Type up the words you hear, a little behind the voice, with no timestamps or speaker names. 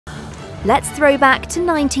Let's throw back to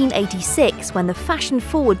 1986 when the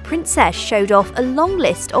fashion-forward princess showed off a long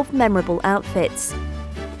list of memorable outfits.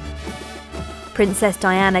 Princess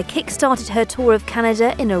Diana kick-started her tour of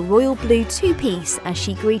Canada in a royal blue two-piece as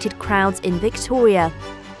she greeted crowds in Victoria.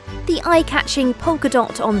 The eye-catching polka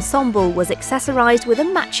dot ensemble was accessorised with a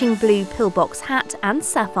matching blue pillbox hat and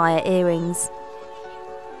sapphire earrings.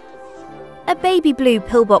 A baby blue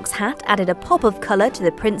pillbox hat added a pop of colour to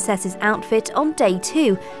the princess's outfit on day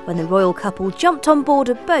 2, when the royal couple jumped on board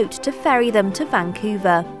a boat to ferry them to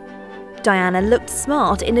Vancouver. Diana looked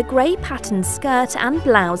smart in a grey patterned skirt and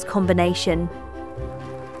blouse combination.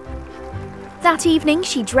 That evening,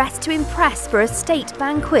 she dressed to impress for a state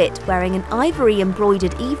banquet, wearing an ivory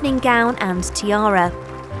embroidered evening gown and tiara.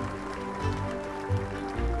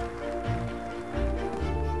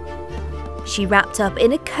 She wrapped up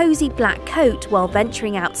in a cosy black coat while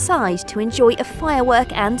venturing outside to enjoy a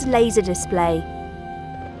firework and laser display.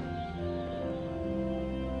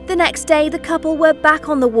 The next day, the couple were back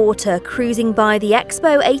on the water, cruising by the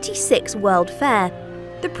Expo 86 World Fair.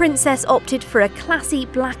 The princess opted for a classy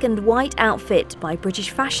black and white outfit by British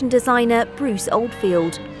fashion designer Bruce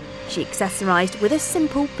Oldfield. She accessorised with a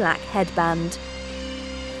simple black headband.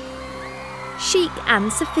 Chic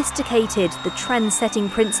and sophisticated, the trend-setting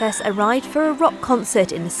princess arrived for a rock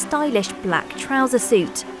concert in a stylish black trouser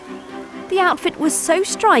suit. The outfit was so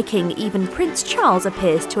striking, even Prince Charles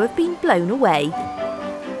appears to have been blown away.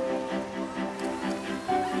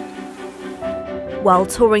 While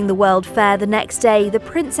touring the World Fair the next day, the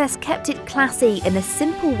princess kept it classy in a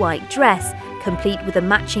simple white dress, complete with a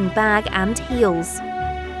matching bag and heels.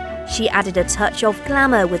 She added a touch of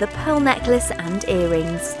glamour with a pearl necklace and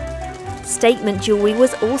earrings. Statement jewellery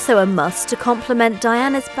was also a must to complement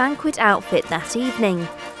Diana's banquet outfit that evening.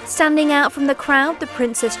 Standing out from the crowd, the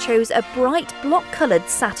princess chose a bright block-coloured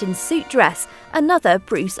satin suit dress, another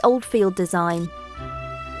Bruce Oldfield design.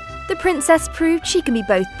 The princess proved she can be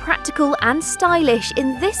both practical and stylish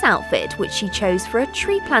in this outfit, which she chose for a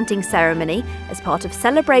tree planting ceremony as part of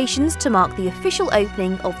celebrations to mark the official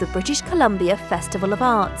opening of the British Columbia Festival of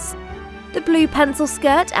Arts. The blue pencil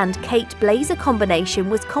skirt and Kate blazer combination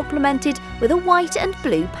was complemented with a white and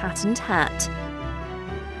blue patterned hat.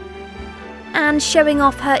 And showing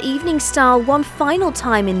off her evening style one final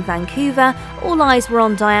time in Vancouver, all eyes were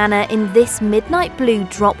on Diana in this midnight blue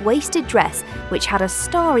drop-waisted dress, which had a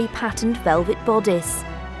starry patterned velvet bodice.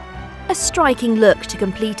 A striking look to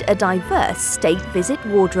complete a diverse state visit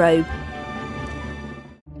wardrobe.